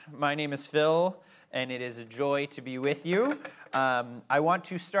My name is Phil, and it is a joy to be with you. I want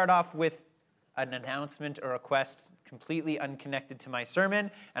to start off with an announcement or request completely unconnected to my sermon,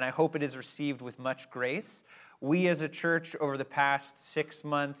 and I hope it is received with much grace. We as a church over the past 6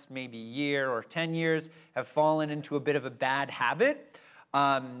 months, maybe year or 10 years, have fallen into a bit of a bad habit.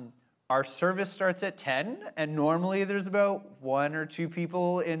 Our service starts at 10, and normally there's about 1 or 2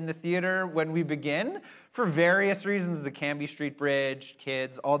 people in the theater when we begin for various reasons, the Cambie Street Bridge,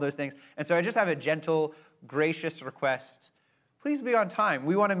 kids, all those things. And so I just have a gentle, gracious request. Please be on time.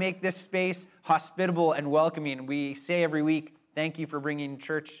 We want to make this space hospitable and welcoming. We say every week, thank you for bringing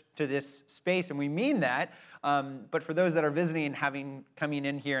church to this space, and we mean that. But for those that are visiting, coming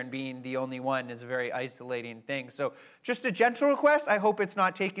in here and being the only one is a very isolating thing. So just a gentle request. I hope it's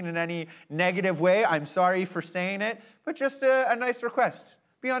not taken in any negative way. I'm sorry for saying it, but just a nice request.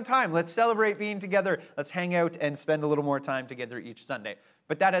 Be on time. Let's celebrate being together. Let's hang out and spend a little more time together each Sunday.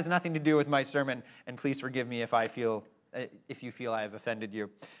 But that has nothing to do with my sermon, and please forgive me if you feel I have offended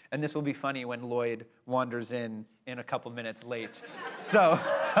you. And this will be funny when Lloyd wanders in a couple minutes late. So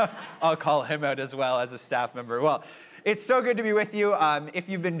I'll call him out as well as a staff member. Well, it's so good to be with you. If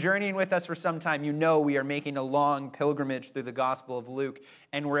you've been journeying with us for some time, you know we are making a long pilgrimage through the Gospel of Luke.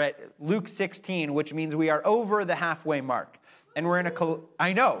 And we're at Luke 16, which means we are over the halfway mark. And we're in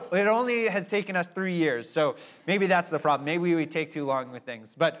I know, it only has taken us 3 years. So maybe that's the problem. Maybe we take too long with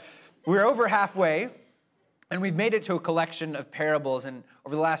things. But we're over halfway. And we've made it to a collection of parables, and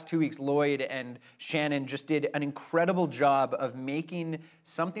over the last 2 weeks, Lloyd and Shannon just did an incredible job of making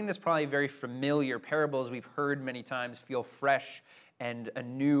something that's probably very familiar, parables we've heard many times, feel fresh and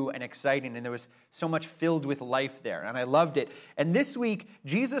new and exciting, and there was so much filled with life there, and I loved it. And this week,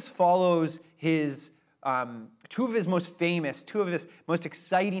 Jesus follows two of his most famous, two of his most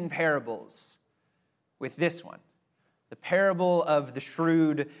exciting parables with this one. The parable of the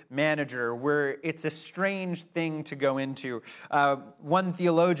Shrewd Manager, where it's a strange thing to go into. One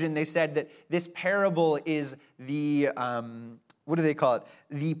theologian, they said that this parable is the, what do they call it?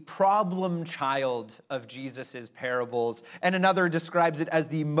 The problem child of Jesus' parables. And another describes it as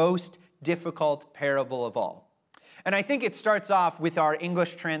the most difficult parable of all. And I think it starts off with our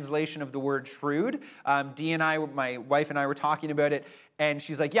English translation of the word shrewd. Dee and I, my wife and I were talking about it, and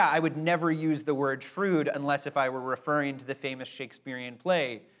she's like, yeah, I would never use the word shrewd unless if I were referring to the famous Shakespearean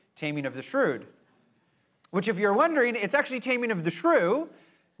play, Taming of the Shrew. Which, if you're wondering, it's actually Taming of the Shrew,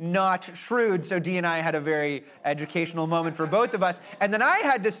 not shrewd. So Dee and I had a very educational moment for both of us. And then I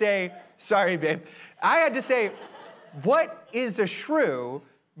had to say, sorry, babe, what is a shrew?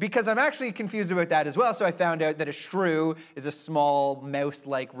 Because I'm actually confused about that as well. So I found out that a shrew is a small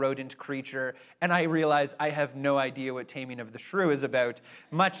mouse-like rodent creature, and I realized I have no idea what Taming of the Shrew is about,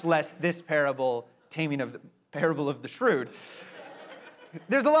 much less this parable, Parable of the Shrewd.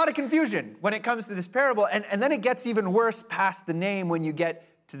 There's a lot of confusion when it comes to this parable, and then it gets even worse past the name when you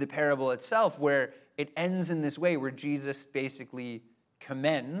get to the parable itself, where it ends in this way, where Jesus basically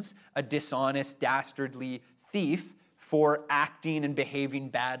commends a dishonest, dastardly thief for acting and behaving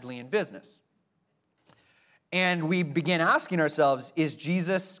badly in business. And we begin asking ourselves, is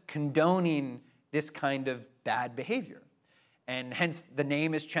Jesus condoning this kind of bad behavior? And hence the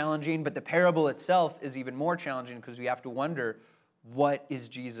name is challenging, but the parable itself is even more challenging because we have to wonder, what is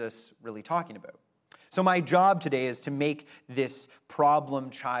Jesus really talking about? So my job today is to make this problem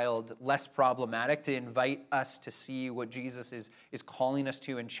child less problematic, to invite us to see what Jesus is calling us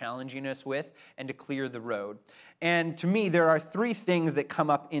to and challenging us with, and to clear the road. And to me, there are 3 things that come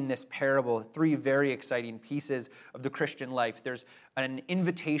up in this parable, 3 very exciting pieces of the Christian life. There's an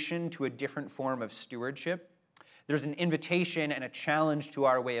invitation to a different form of stewardship. There's an invitation and a challenge to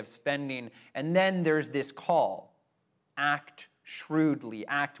our way of spending. And then there's this call, act shrewdly,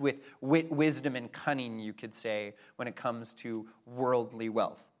 act with wit, wisdom, and cunning, you could say, when it comes to worldly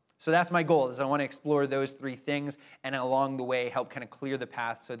wealth. So that's my goal, is I want to explore those 3 things and along the way help kind of clear the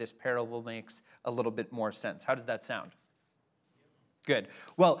path so this parable makes a little bit more sense. How does that sound? Good.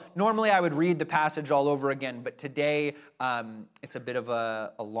 Well, normally I would read the passage all over again, but today it's a bit of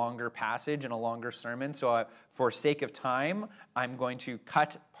a longer passage and a longer sermon. So for sake of time, I'm going to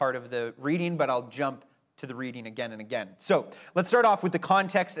cut part of the reading, but I'll jump to the reading again and again. So let's start off with the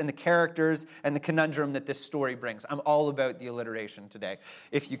context and the characters and the conundrum that this story brings. I'm all about the alliteration today,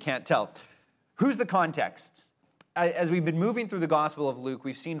 if you can't tell. Who's the context? As we've been moving through the Gospel of Luke,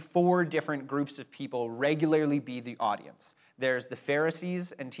 we've seen 4 different groups of people regularly be the audience. There's the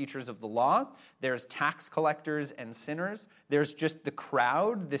Pharisees and teachers of the law. There's tax collectors and sinners. There's just the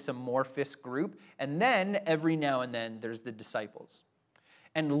crowd, this amorphous group. And then, every now and then, there's the disciples.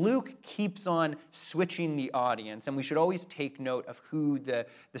 And Luke keeps on switching the audience, and we should always take note of who the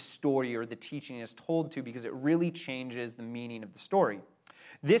story or the teaching is told to, because it really changes the meaning of the story.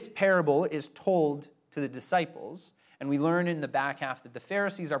 This parable is told to the disciples, and we learn in the back half that the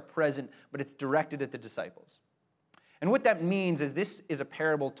Pharisees are present, but it's directed at the disciples. And what that means is this is a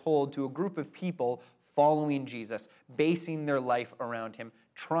parable told to a group of people following Jesus, basing their life around him,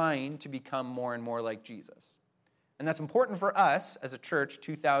 trying to become more and more like Jesus. And that's important for us as a church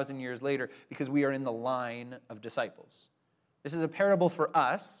 2,000 years later, because we are in the line of disciples. This is a parable for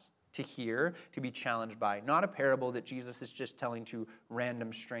us to hear, to be challenged by, not a parable that Jesus is just telling to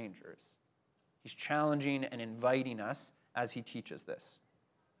random strangers. He's challenging and inviting us as he teaches this.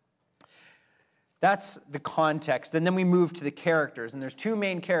 That's the context. And then we move to the characters. And there's two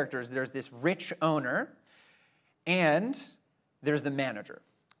main characters. There's this rich owner, and there's the manager.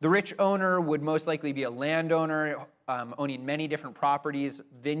 The rich owner would most likely be a landowner owning many different properties,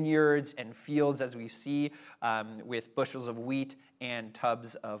 vineyards and fields, as we see, with bushels of wheat and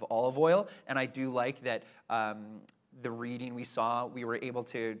tubs of olive oil. And I do like that the reading we saw, we were able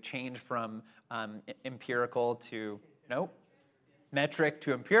to change from empirical to, metric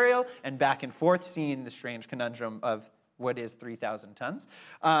to imperial, and back and forth, seeing the strange conundrum of what is 3,000 tons.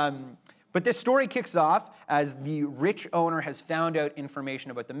 But this story kicks off as the rich owner has found out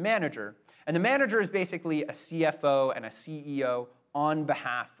information about the manager. And the manager is basically a CFO and a CEO on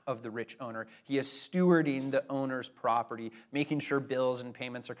behalf of the rich owner. He is stewarding the owner's property, making sure bills and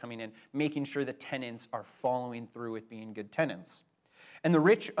payments are coming in, making sure the tenants are following through with being good tenants. And the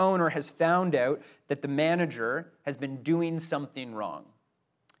rich owner has found out that the manager has been doing something wrong.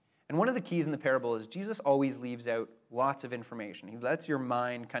 And one of the keys in the parable is Jesus always leaves out lots of information. He lets your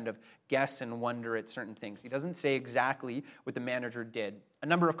mind kind of guess and wonder at certain things. He doesn't say exactly what the manager did. A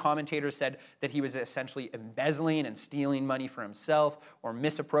number of commentators said that he was essentially embezzling and stealing money for himself or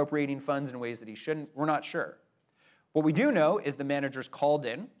misappropriating funds in ways that he shouldn't. We're not sure. What we do know is the manager's called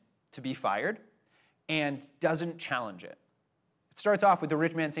in to be fired and doesn't challenge it. It starts off with the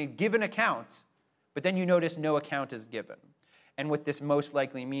rich man saying, "Give an account," but then you notice no account is given. And what this most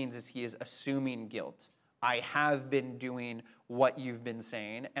likely means is he is assuming guilt. I have been doing what you've been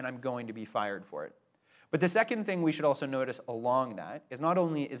saying, and I'm going to be fired for it. But the second thing we should also notice along that is not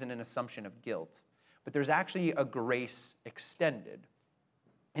only is it an assumption of guilt, but there's actually a grace extended.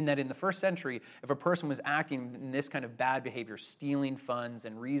 In that in the first century, if a person was acting in this kind of bad behavior, stealing funds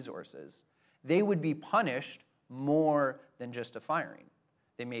and resources, they would be punished more than just a firing.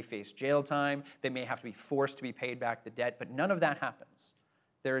 They may face jail time. They may have to be forced to be paid back the debt, but none of that happens.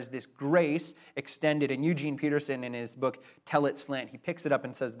 There is this grace extended. And Eugene Peterson, in his book, Tell It Slant, he picks it up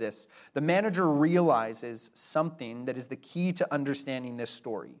and says this: the manager realizes something that is the key to understanding this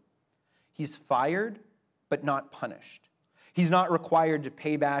story. He's fired, but not punished. He's not required to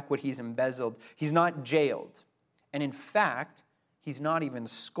pay back what he's embezzled. He's not jailed. And in fact, he's not even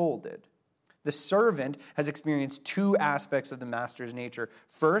scolded. The servant has experienced two aspects of the master's nature.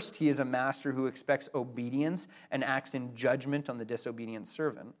 First, he is a master who expects obedience and acts in judgment on the disobedient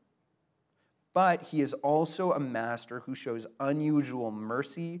servant. But he is also a master who shows unusual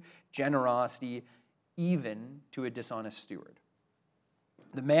mercy, generosity, even to a dishonest steward.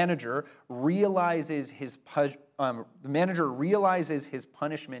 The manager realizes his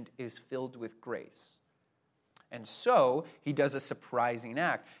punishment is filled with grace. And so he does a surprising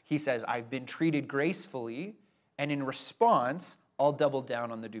act. He says, "I've been treated gracefully, and in response, I'll double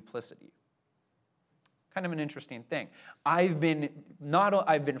down on the duplicity." Kind of an interesting thing. I've been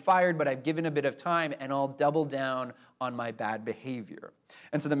fired, but I've given a bit of time, and I'll double down on my bad behavior.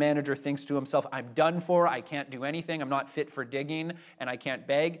 And so the manager thinks to himself, I'm done for, I can't do anything, I'm not fit for digging, and I can't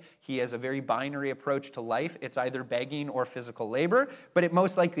beg. He has a very binary approach to life. It's either begging or physical labor, but it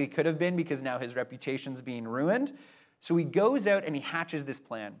most likely could have been because now his reputation's being ruined. So he goes out and he hatches this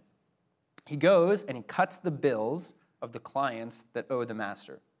plan. He goes and he cuts the bills of the clients that owe the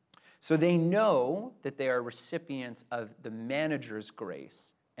master. So they know that they are recipients of the manager's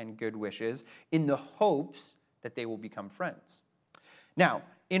grace and good wishes in the hopes that they will become friends. Now,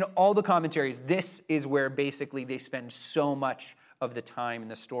 in all the commentaries, this is where basically they spend so much of the time in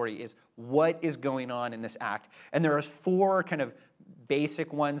the story is what is going on in this act. And there are four kind of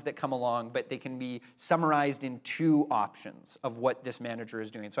basic ones that come along, but they can be summarized in two options of what this manager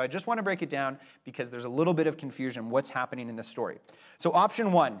is doing. So I just want to break it down because there's a little bit of confusion what's happening in this story. So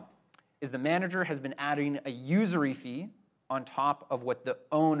option one is the manager has been adding a usury fee on top of what the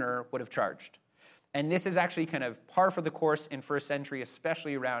owner would have charged. And this is actually kind of par for the course in first century,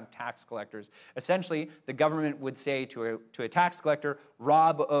 especially around tax collectors. Essentially, the government would say to a tax collector,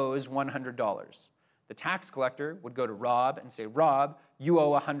 Rob owes $100. The tax collector would go to Rob and say, Rob, you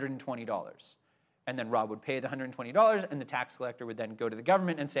owe $120. And then Rob would pay the $120, and the tax collector would then go to the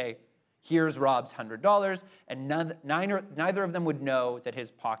government and say, here's Rob's $100, and neither of them would know that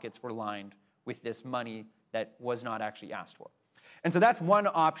his pockets were lined with this money that was not actually asked for. And so that's one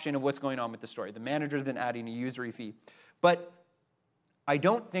option of what's going on with the story. The manager's been adding a usury fee. But I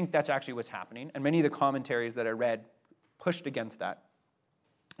don't think that's actually what's happening, and many of the commentaries that I read pushed against that.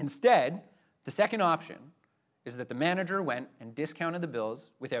 Instead, the second option is that the manager went and discounted the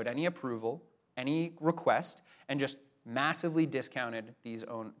bills without any approval, any request, and just massively discounted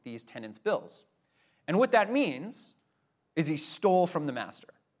these tenants' bills. And what that means is he stole from the master.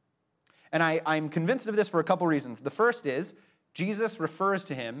 And I'm convinced of this for a couple reasons. The first is Jesus refers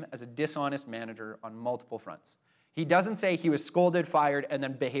to him as a dishonest manager on multiple fronts. He doesn't say he was scolded, fired, and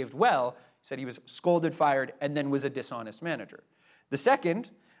then behaved well. He said he was scolded, fired, and then was a dishonest manager. The second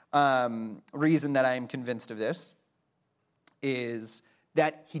reason that I am convinced of this is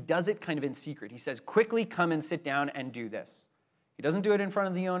that he does it kind of in secret. He says, quickly come and sit down and do this. He doesn't do it in front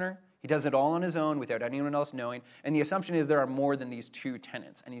of the owner. He does it all on his own without anyone else knowing. And the assumption is there are more than these two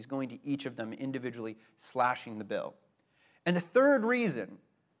tenants, and he's going to each of them individually slashing the bill. And the third reason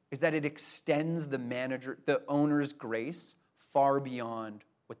is that it extends the owner's grace far beyond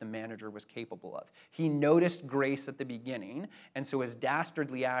what the manager was capable of. He noticed grace at the beginning, and so his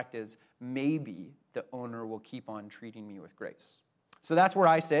dastardly act is, maybe the owner will keep on treating me with grace. So that's where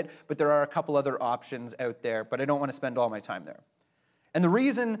I sit, but there are a couple other options out there, but I don't want to spend all my time there. And the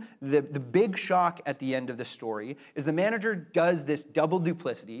reason, the big shock at the end of the story is the manager does this double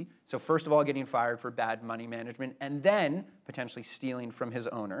duplicity. So first of all, getting fired for bad money management, and then potentially stealing from his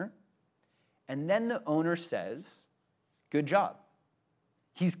owner. And then the owner says, good job.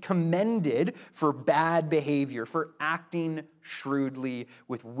 He's commended for bad behavior, for acting shrewdly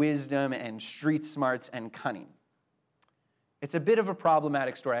with wisdom and street smarts and cunning. It's a bit of a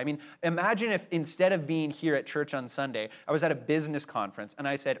problematic story. I mean, imagine if instead of being here at church on Sunday, I was at a business conference and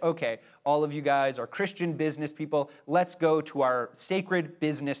I said, okay, all of you guys are Christian business people. Let's go to our sacred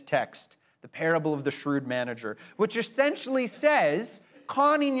business text, the parable of the shrewd manager, which essentially says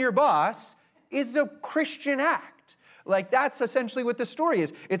conning your boss is a Christian act. Like, that's essentially what the story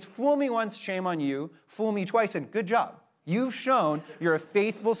is. It's fool me once, shame on you. Fool me twice, and good job. You've shown you're a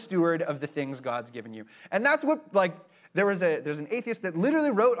faithful steward of the things God's given you. And that's what, there's an atheist that literally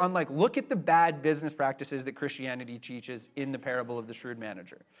wrote on, look at the bad business practices that Christianity teaches in the parable of the shrewd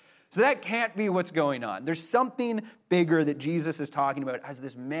manager. So that can't be what's going on. There's something bigger that Jesus is talking about as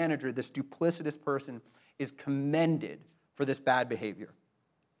this manager, this duplicitous person, is commended for this bad behavior.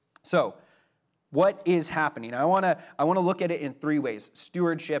 So, what is happening? I want to look at it in three ways: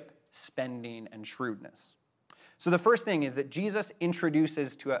 stewardship, spending, and shrewdness. So the first thing is that Jesus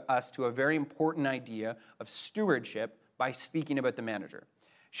introduces us to a very important idea of stewardship by speaking about the manager.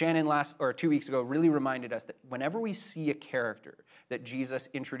 Shannon 2 weeks ago really reminded us that whenever we see a character that Jesus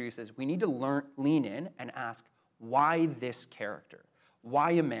introduces, we need to lean in and ask, why this character?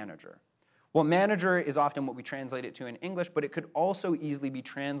 Why a manager? Well, manager is often what we translate it to in English, but it could also easily be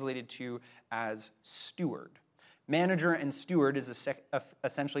translated to as steward. Manager and steward is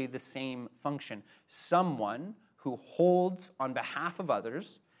essentially the same function. Someone who holds on behalf of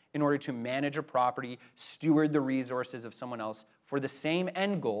others in order to manage a property, steward the resources of someone else for the same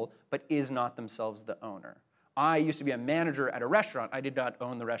end goal, but is not themselves the owner. I used to be a manager at a restaurant. I did not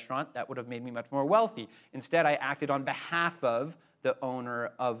own the restaurant. That would have made me much more wealthy. Instead, I acted on behalf of the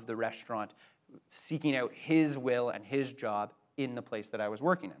owner of the restaurant, seeking out his will and his job in the place that I was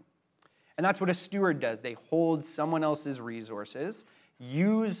working in. And that's what a steward does. They hold someone else's resources,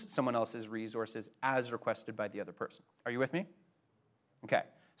 use someone else's resources as requested by the other person. Are you with me? Okay.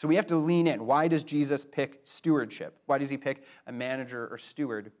 So we have to lean in. Why does Jesus pick stewardship? Why does he pick a manager or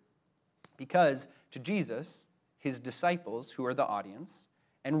steward? Because to Jesus, his disciples, who are the audience,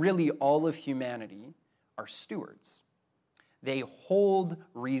 and really all of humanity, are stewards. They hold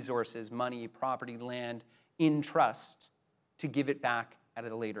resources, money, property, land, in trust to give it back at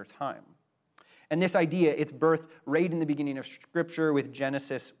a later time. And this idea, it's birthed right in the beginning of Scripture with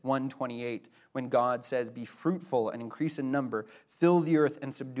Genesis 1:28, when God says, be fruitful and increase in number, fill the earth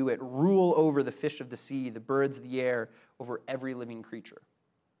and subdue it, rule over the fish of the sea, the birds of the air, over every living creature.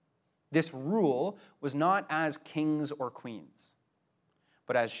 This rule was not as kings or queens,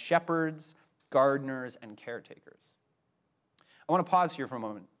 but as shepherds, gardeners, and caretakers. I want to pause here for a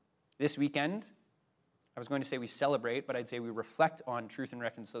moment. This weekend, I was going to say we celebrate, but I'd say we reflect on truth and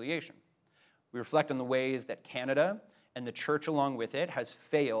reconciliation. We reflect on the ways that Canada and the church along with it has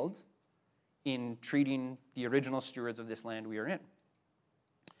failed in treating the original stewards of this land we are in.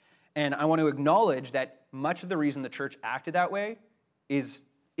 And I want to acknowledge that much of the reason the church acted that way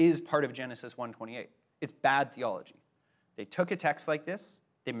is part of Genesis 1:28. It's bad theology. They took a text like this,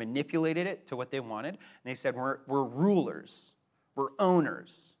 they manipulated it to what they wanted, and they said, we're rulers, we're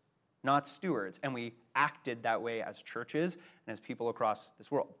owners, not stewards. And we acted that way as churches and as people across this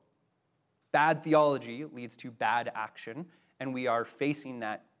world. Bad theology leads to bad action, and we are facing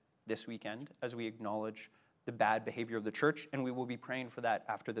that this weekend as we acknowledge the bad behavior of the church, and we will be praying for that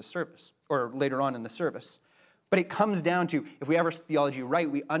after this service, or later on in the service. But it comes down to, if we have our theology right,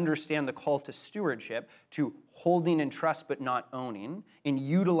 we understand the call to stewardship, to holding in trust but not owning, in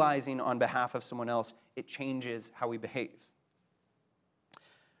utilizing on behalf of someone else. It changes how we behave.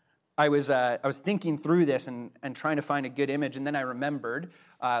 I was thinking through this and trying to find a good image, and then I remembered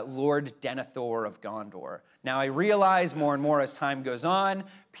Lord Denethor of Gondor. Now, I realize more and more as time goes on,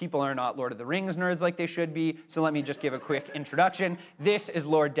 people are not Lord of the Rings nerds like they should be, so let me just give a quick introduction. This is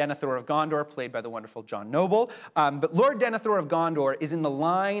Lord Denethor of Gondor, played by the wonderful John Noble. But Lord Denethor of Gondor is in the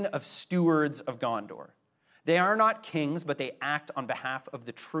line of stewards of Gondor. They are not kings, but they act on behalf of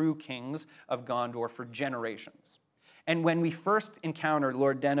the true kings of Gondor for generations. And when we first encounter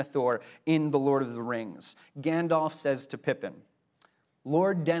Lord Denethor in The Lord of the Rings, Gandalf says to Pippin,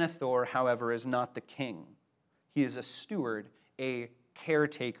 Lord Denethor, however, is not the king. He is a steward, a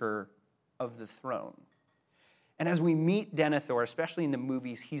caretaker of the throne. And as we meet Denethor, especially in the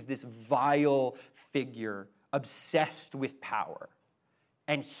movies, he's this vile figure, obsessed with power.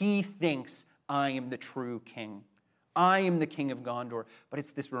 And he thinks, I am the true king. I am the king of Gondor. But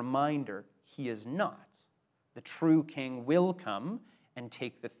it's this reminder, he is not. The true king will come and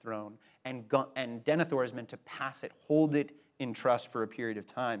take the throne. And Denethor is meant to pass it, hold it in trust for a period of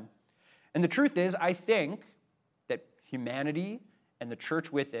time. And the truth is, I think that humanity and the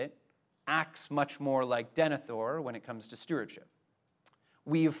church with it acts much more like Denethor when it comes to stewardship.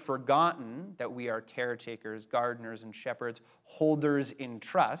 We've forgotten that we are caretakers, gardeners, and shepherds, holders in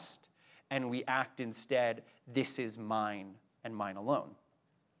trust, and we act instead, this is mine and mine alone.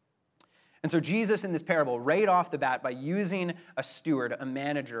 And so Jesus in this parable, right off the bat, by using a steward, a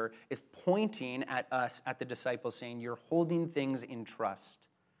manager, is pointing at us, at the disciples, saying, you're holding things in trust.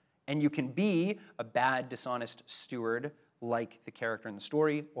 And you can be a bad, dishonest steward like the character in the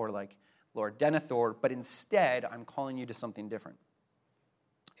story or like Lord Denethor, but instead, I'm calling you to something different.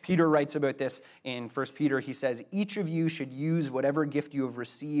 Peter writes about this in 1 Peter. He says, each of you should use whatever gift you have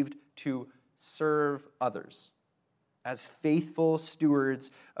received to serve others as faithful stewards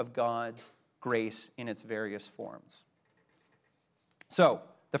of God's grace in its various forms. So,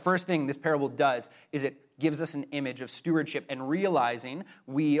 the first thing this parable does is it gives us an image of stewardship and realizing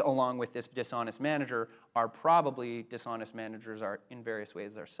we, along with this dishonest manager, are probably dishonest managers in various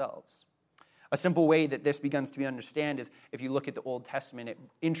ways ourselves. A simple way that this begins to be understood is if you look at the Old Testament, it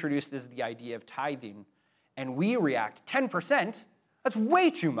introduces the idea of tithing, and we react, 10%? That's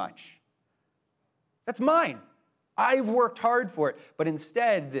way too much. That's mine. I've worked hard for it. But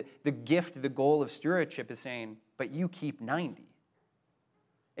instead, the gift, the goal of stewardship is saying, but you keep 90.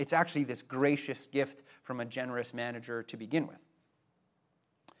 It's actually this gracious gift from a generous manager to begin with.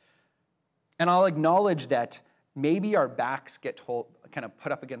 And I'll acknowledge that maybe our backs get kind of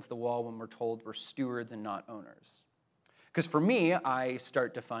put up against the wall when we're told we're stewards and not owners. Because for me, I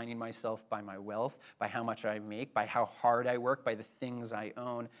start defining myself by my wealth, by how much I make, by how hard I work, by the things I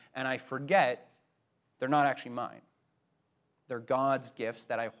own, and I forget they're not actually mine. They're God's gifts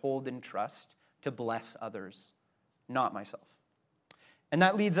that I hold in trust to bless others, not myself. And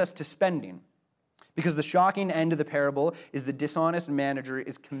that leads us to spending. Because the shocking end of the parable is the dishonest manager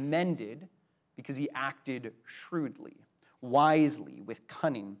is commended because he acted shrewdly, wisely, with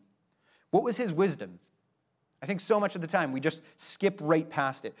cunning. What was his wisdom? I think so much of the time we just skip right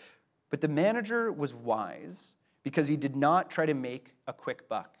past it. But the manager was wise because he did not try to make a quick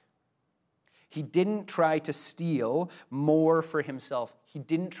buck. He didn't try to steal more for himself. He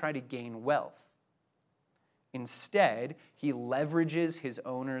didn't try to gain wealth. Instead, he leverages his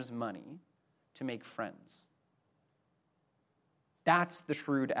owner's money to make friends. That's the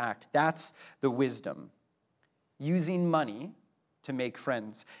shrewd act. That's the wisdom. Using money to make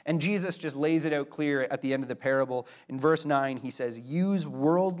friends. And Jesus just lays it out clear at the end of the parable. In verse 9, he says, use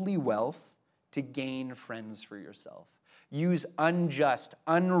worldly wealth to gain friends for yourself. Use unjust,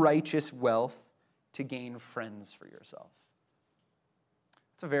 unrighteous wealth to gain friends for yourself.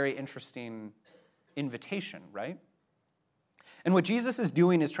 It's a very interesting invitation, right? And what Jesus is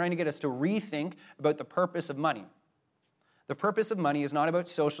doing is trying to get us to rethink about the purpose of money. The purpose of money is not about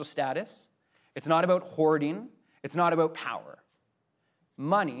social status. It's not about hoarding. It's not about power.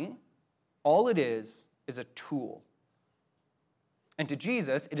 Money, all it is a tool. And to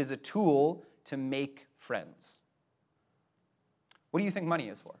Jesus, it is a tool to make friends. What do you think money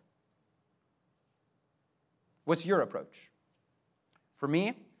is for? What's your approach? For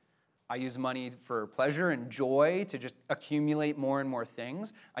me, I use money for pleasure and joy, to just accumulate more and more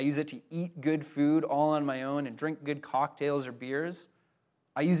things. I use it to eat good food all on my own and drink good cocktails or beers.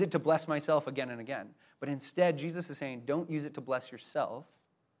 I use it to bless myself again and again. But instead, Jesus is saying, don't use it to bless yourself.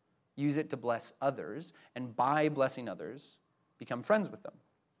 Use it to bless others. And by blessing others, become friends with them.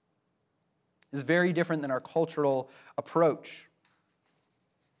 This is very different than our cultural approach.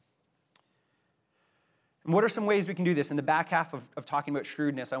 And what are some ways we can do this? In the back half of talking about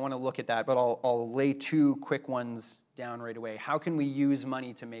shrewdness, I want to look at that, but I'll lay two quick ones down right away. How can we use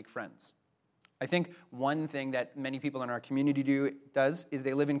money to make friends? I think one thing that many people in our community does is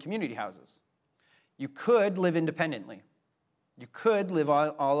they live in community houses. You could live independently. You could live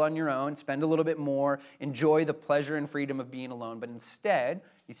all on your own, spend a little bit more, enjoy the pleasure and freedom of being alone, but instead,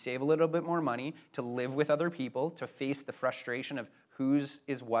 you save a little bit more money to live with other people, to face the frustration of whose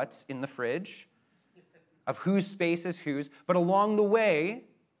is what's in the fridge, of whose space is whose, but along the way,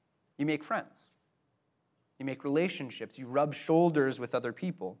 you make friends. You make relationships. You rub shoulders with other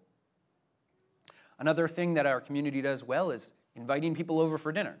people. Another thing that our community does well is inviting people over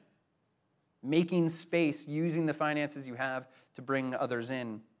for dinner, making space, using the finances you have to bring others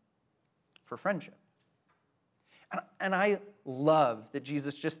in for friendship. And I love that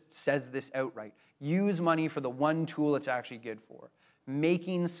Jesus just says this outright. Use money for the one tool it's actually good for,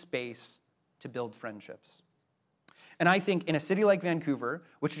 making space to build friendships. And I think in a city like Vancouver,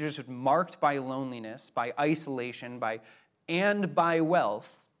 which is just marked by loneliness, by isolation, and by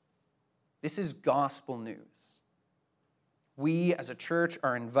wealth, this is gospel news. We as a church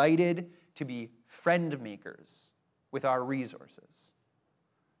are invited to be friend makers with our resources,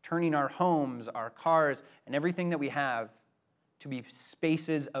 turning our homes, our cars, and everything that we have to be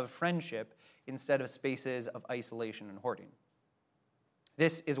spaces of friendship instead of spaces of isolation and hoarding.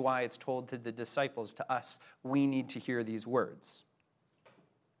 This is why it's told to the disciples, to us, we need to hear these words.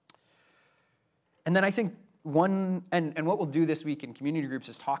 And then I think and what we'll do this week in community groups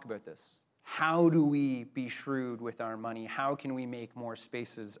is talk about this. How do we be shrewd with our money? How can we make more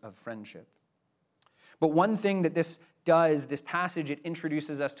spaces of friendship? But one thing that this does, this passage, it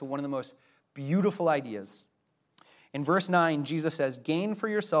introduces us to one of the most beautiful ideas. In verse 9, Jesus says, "Gain for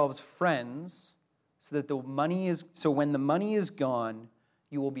yourselves friends so that when the money is gone,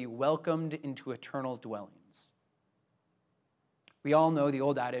 you will be welcomed into eternal dwellings." We all know the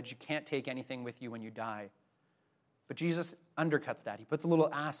old adage, you can't take anything with you when you die. But Jesus undercuts that. He puts a little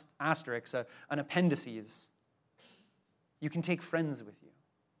asterisk, an appendices. You can take friends with you.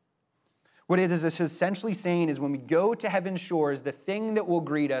 What it is essentially saying is when we go to heaven's shores, the thing that will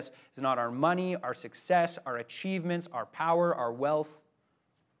greet us is not our money, our success, our achievements, our power, our wealth.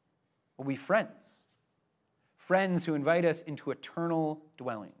 We'll be friends. Friends who invite us into eternal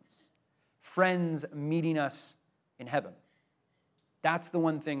dwellings. Friends meeting us in heaven. That's the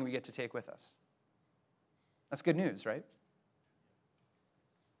one thing we get to take with us. That's good news, right?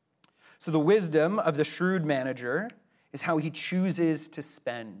 So the wisdom of the shrewd manager is how he chooses to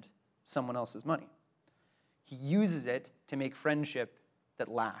spend someone else's money. He uses it to make friendship that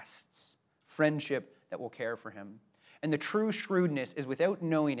lasts, friendship that will care for him. And the true shrewdness is, without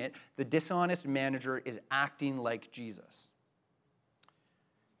knowing it, the dishonest manager is acting like Jesus.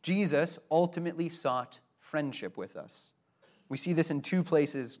 Jesus ultimately sought friendship with us. We see this in two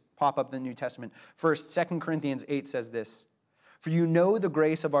places pop up in the New Testament. First, 2 Corinthians 8 says this, "For you know the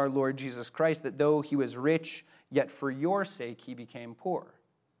grace of our Lord Jesus Christ, that though he was rich, yet for your sake he became poor."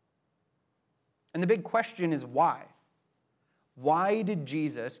 And the big question is why? Why did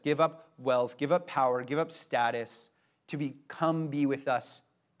Jesus give up wealth, give up power, give up status to be with us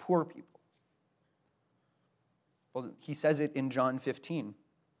poor people? Well, he says it in John 15.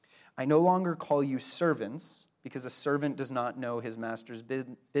 "I no longer call you servants, because a servant does not know his master's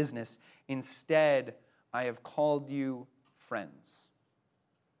business. Instead, I have called you friends."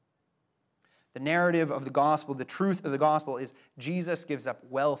 The narrative of the gospel, the truth of the gospel is Jesus gives up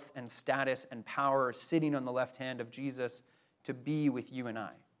wealth and status and power sitting on the left hand of Jesus to be with you and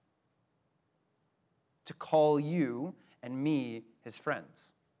I. To call you and me his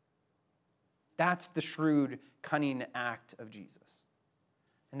friends. That's the shrewd, cunning act of Jesus.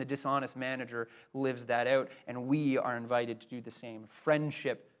 And the dishonest manager lives that out, and we are invited to do the same.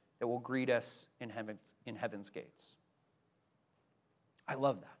 Friendship that will greet us in heaven's gates. I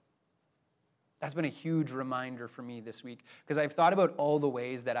love that. That's been a huge reminder for me this week, because I've thought about all the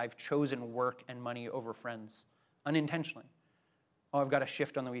ways that I've chosen work and money over friends, unintentionally. Oh, I've got a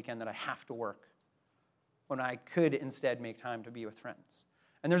shift on the weekend that I have to work, when I could instead make time to be with friends.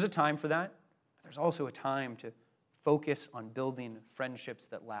 And there's a time for that, but there's also a time to focus on building friendships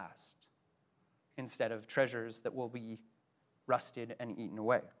that last instead of treasures that will be rusted and eaten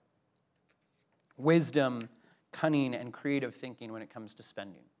away. Wisdom, cunning, and creative thinking when it comes to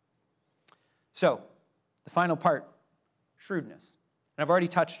spending. So, the final part, shrewdness. And I've already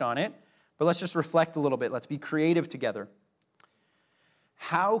touched on it, but let's just reflect a little bit. Let's be creative together.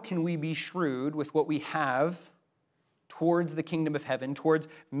 How can we be shrewd with what we have towards the kingdom of heaven, towards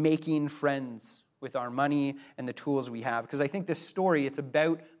making friends with our money and the tools we have? Because I think this story, it's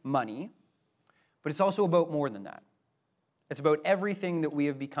about money, but it's also about more than that. It's about everything that we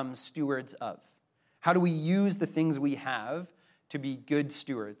have become stewards of. How do we use the things we have to be good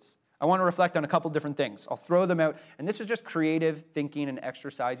stewards? I want to reflect on a couple different things. I'll throw them out, and this is just creative thinking and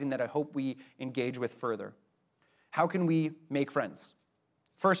exercising that I hope we engage with further. How can we make friends?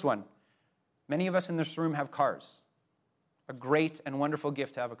 First one, many of us in this room have cars. A great and wonderful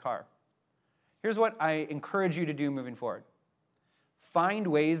gift to have a car. Here's what I encourage you to do moving forward. Find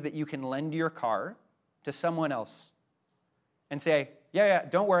ways that you can lend your car to someone else and say, yeah,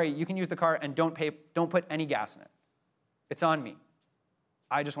 don't worry, you can use the car and don't put any gas in it. It's on me.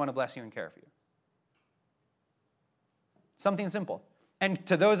 I just want to bless you and care for you. Something simple. And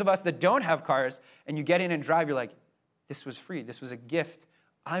to those of us that don't have cars and you get in and drive, you're like, this was free, this was a gift.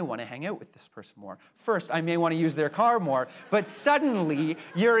 I want to hang out with this person more. First, I may want to use their car more, but suddenly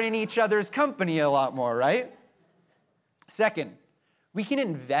you're in each other's company a lot more, right? Second, we can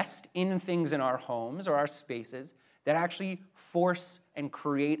invest in things in our homes or our spaces that actually force and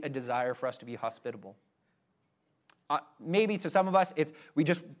create a desire for us to be hospitable. Maybe to some of us, it's we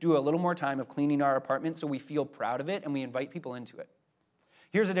just do a little more time of cleaning our apartment so we feel proud of it and we invite people into it.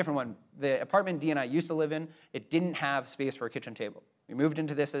 Here's a different one. The apartment Dee and I used to live in, it didn't have space for a kitchen table. We moved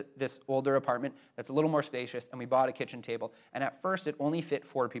into this older apartment that's a little more spacious, and we bought a kitchen table. And at first, it only fit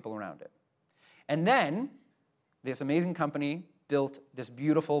 4 people around it. And then, this amazing company built this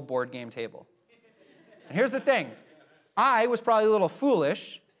beautiful board game table. And here's the thing. I was probably a little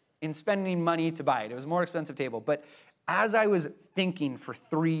foolish in spending money to buy it. It was a more expensive table. But as I was thinking for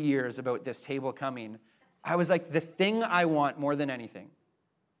 3 years about this table coming, I was like, the thing I want more than anything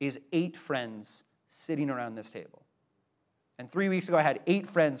is 8 friends sitting around this table. And 3 weeks ago, I had 8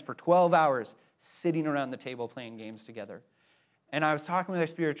 friends for 12 hours sitting around the table playing games together. And I was talking with our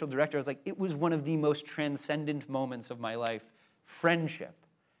spiritual director. I was like, it was one of the most transcendent moments of my life. Friendship.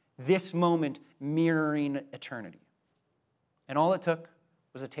 This moment mirroring eternity. And all it took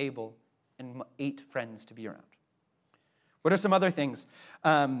was a table and 8 friends to be around. What are some other things?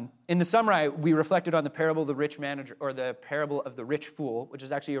 In the summer, we reflected on the parable of the rich manager, or the parable of the rich fool, which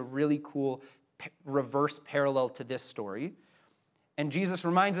is actually a really cool reverse parallel to this story. And Jesus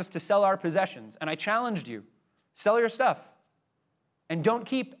reminds us to sell our possessions. And I challenged you, sell your stuff. And don't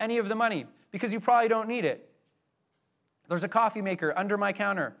keep any of the money, because you probably don't need it. There's a coffee maker under my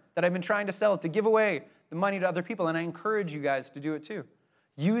counter that I've been trying to sell to give away the money to other people, and I encourage you guys to do it too.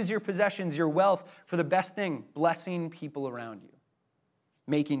 Use your possessions, your wealth, for the best thing, blessing people around you,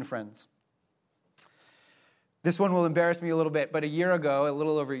 making friends. This one will embarrass me a little bit, but a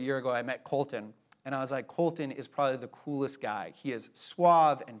little over a year ago, I met Colton. And I was like, Colton is probably the coolest guy. He is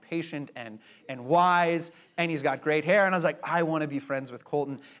suave and patient and wise, and he's got great hair. And I was like, I want to be friends with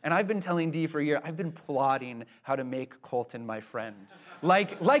Colton. And I've been telling Dee for a year, I've been plotting how to make Colton my friend.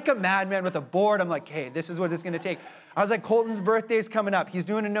 Like a madman with a board, I'm like, hey, this is what it's going to take. I was like, Colton's birthday's coming up. He's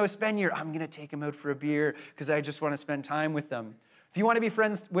doing a no-spend year. I'm going to take him out for a beer because I just want to spend time with them. If you want to be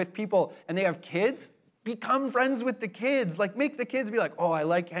friends with people and they have kids, become friends with the kids. Make the kids be like, oh, I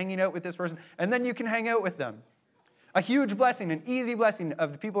like hanging out with this person. And then you can hang out with them. A huge blessing, an easy blessing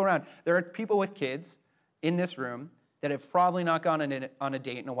of the people around. There are people with kids in this room that have probably not gone on a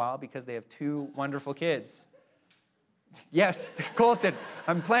date in a while because they have 2 wonderful kids. Yes, Colton,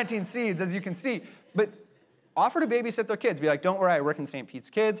 I'm planting seeds, as you can see. But offer to babysit their kids. Be like, don't worry, I work in St. Pete's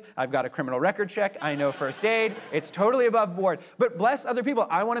Kids. I've got a criminal record check. I know first aid. It's totally above board. But bless other people.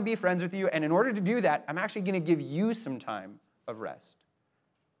 I want to be friends with you. And in order to do that, I'm actually going to give you some time of rest.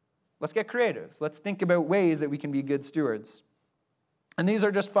 Let's get creative. Let's think about ways that we can be good stewards. And these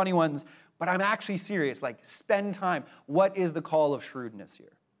are just funny ones, but I'm actually serious. Spend time. What is the call of shrewdness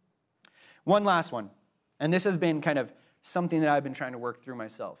here? One last one. And this has been kind of something that I've been trying to work through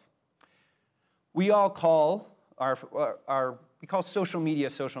myself. We all call social media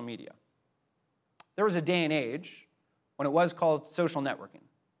social media. There was a day and age when it was called social networking.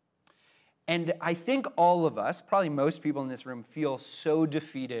 And I think all of us, probably most people in this room, feel so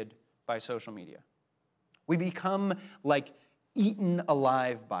defeated by social media. We become eaten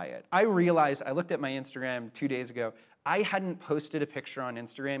alive by it. I realized, I looked at my Instagram 2 days ago, I hadn't posted a picture on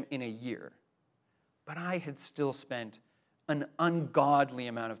Instagram in a year. but I had still spent an ungodly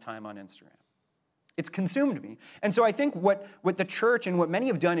amount of time on Instagram. It's consumed me. And so I think what the church and what many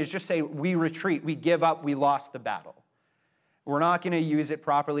have done is just say, we retreat, we give up, we lost the battle. We're not going to use it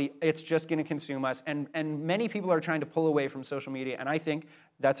properly. It's just going to consume us. And many people are trying to pull away from social media, and I think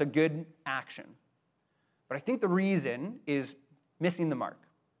that's a good action. But I think the reason is missing the mark.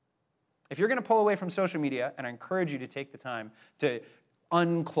 If you're going to pull away from social media, and I encourage you to take the time to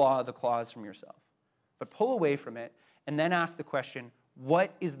unclaw the claws from yourself, but pull away from it and then ask the question,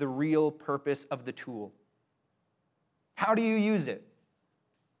 what is the real purpose of the tool? How do you use it?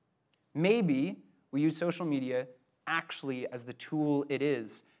 Maybe we use social media actually as the tool it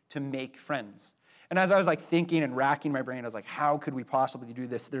is to make friends. And as I was thinking and racking my brain, I was like, how could we possibly do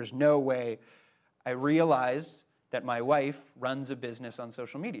this? There's no way. I realized that my wife runs a business on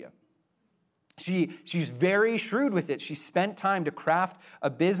social media. She's very shrewd with it. She spent time to craft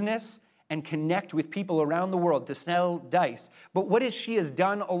a business and connect with people around the world to sell dice. But what she has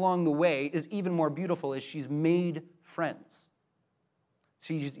done along the way is even more beautiful, is she's made friends.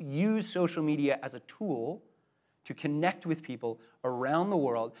 She's used social media as a tool to connect with people around the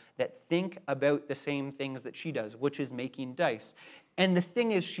world that think about the same things that she does, which is making dice. And the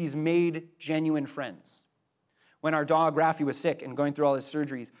thing is, she's made genuine friends. When our dog Rafi was sick and going through all his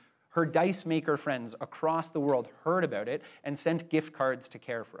surgeries, her dice maker friends across the world heard about it and sent gift cards to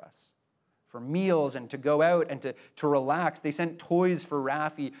care for us, for meals and to go out and to relax. They sent toys for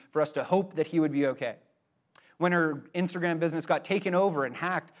Rafi for us to hope that he would be okay. When her Instagram business got taken over and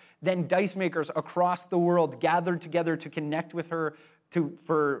hacked, then dice makers across the world gathered together to connect with her,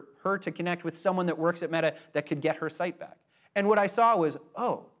 for her to connect with someone that works at Meta that could get her site back. And what I saw was,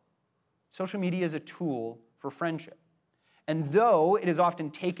 social media is a tool for friendship. And though it is often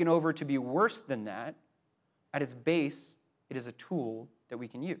taken over to be worse than that, at its base, it is a tool that we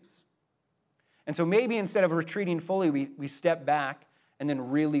can use. And so maybe instead of retreating fully, we step back and then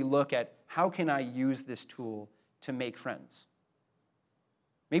really look at, how can I use this tool to make friends?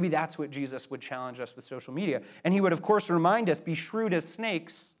 Maybe that's what Jesus would challenge us with social media. And he would, of course, remind us, be shrewd as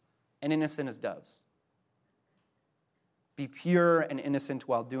snakes and innocent as doves. Be pure and innocent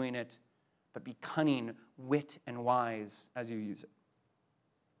while doing it, but be cunning, wit, and wise as you use it.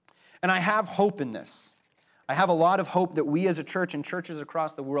 And I have hope in this. I have a lot of hope that we as a church and churches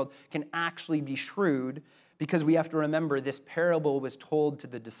across the world can actually be shrewd, because we have to remember this parable was told to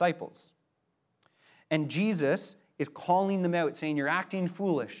the disciples. And Jesus is calling them out, saying, you're acting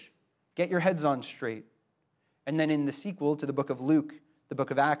foolish. Get your heads on straight. And then in the sequel to the book of Luke, the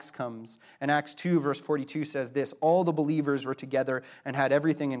book of Acts comes. And Acts 2, verse 42 says this, all the believers were together and had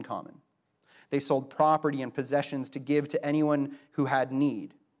everything in common. They sold property and possessions to give to anyone who had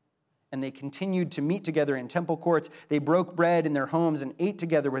need. And they continued to meet together in temple courts. They broke bread in their homes and ate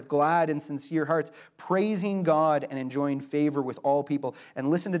together with glad and sincere hearts, praising God and enjoying favor with all people. And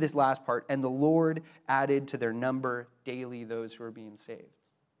listen to this last part. And the Lord added to their number daily those who are being saved.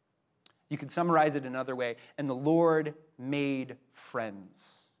 You could summarize it another way. And the Lord made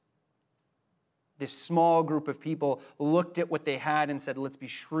friends. This small group of people looked at what they had and said, let's be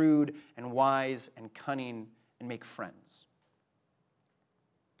shrewd and wise and cunning and make friends.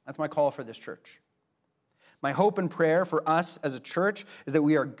 That's my call for this church. My hope and prayer for us as a church is that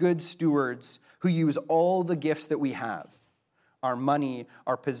we are good stewards who use all the gifts that we have, our money,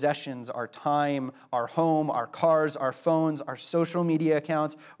 our possessions, our time, our home, our cars, our phones, our social media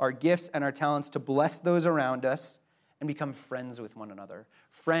accounts, our gifts and our talents to bless those around us and become friends with one another,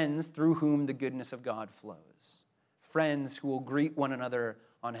 friends through whom the goodness of God flows, friends who will greet one another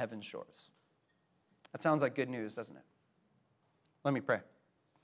on heaven's shores. That sounds like good news, doesn't it? Let me pray.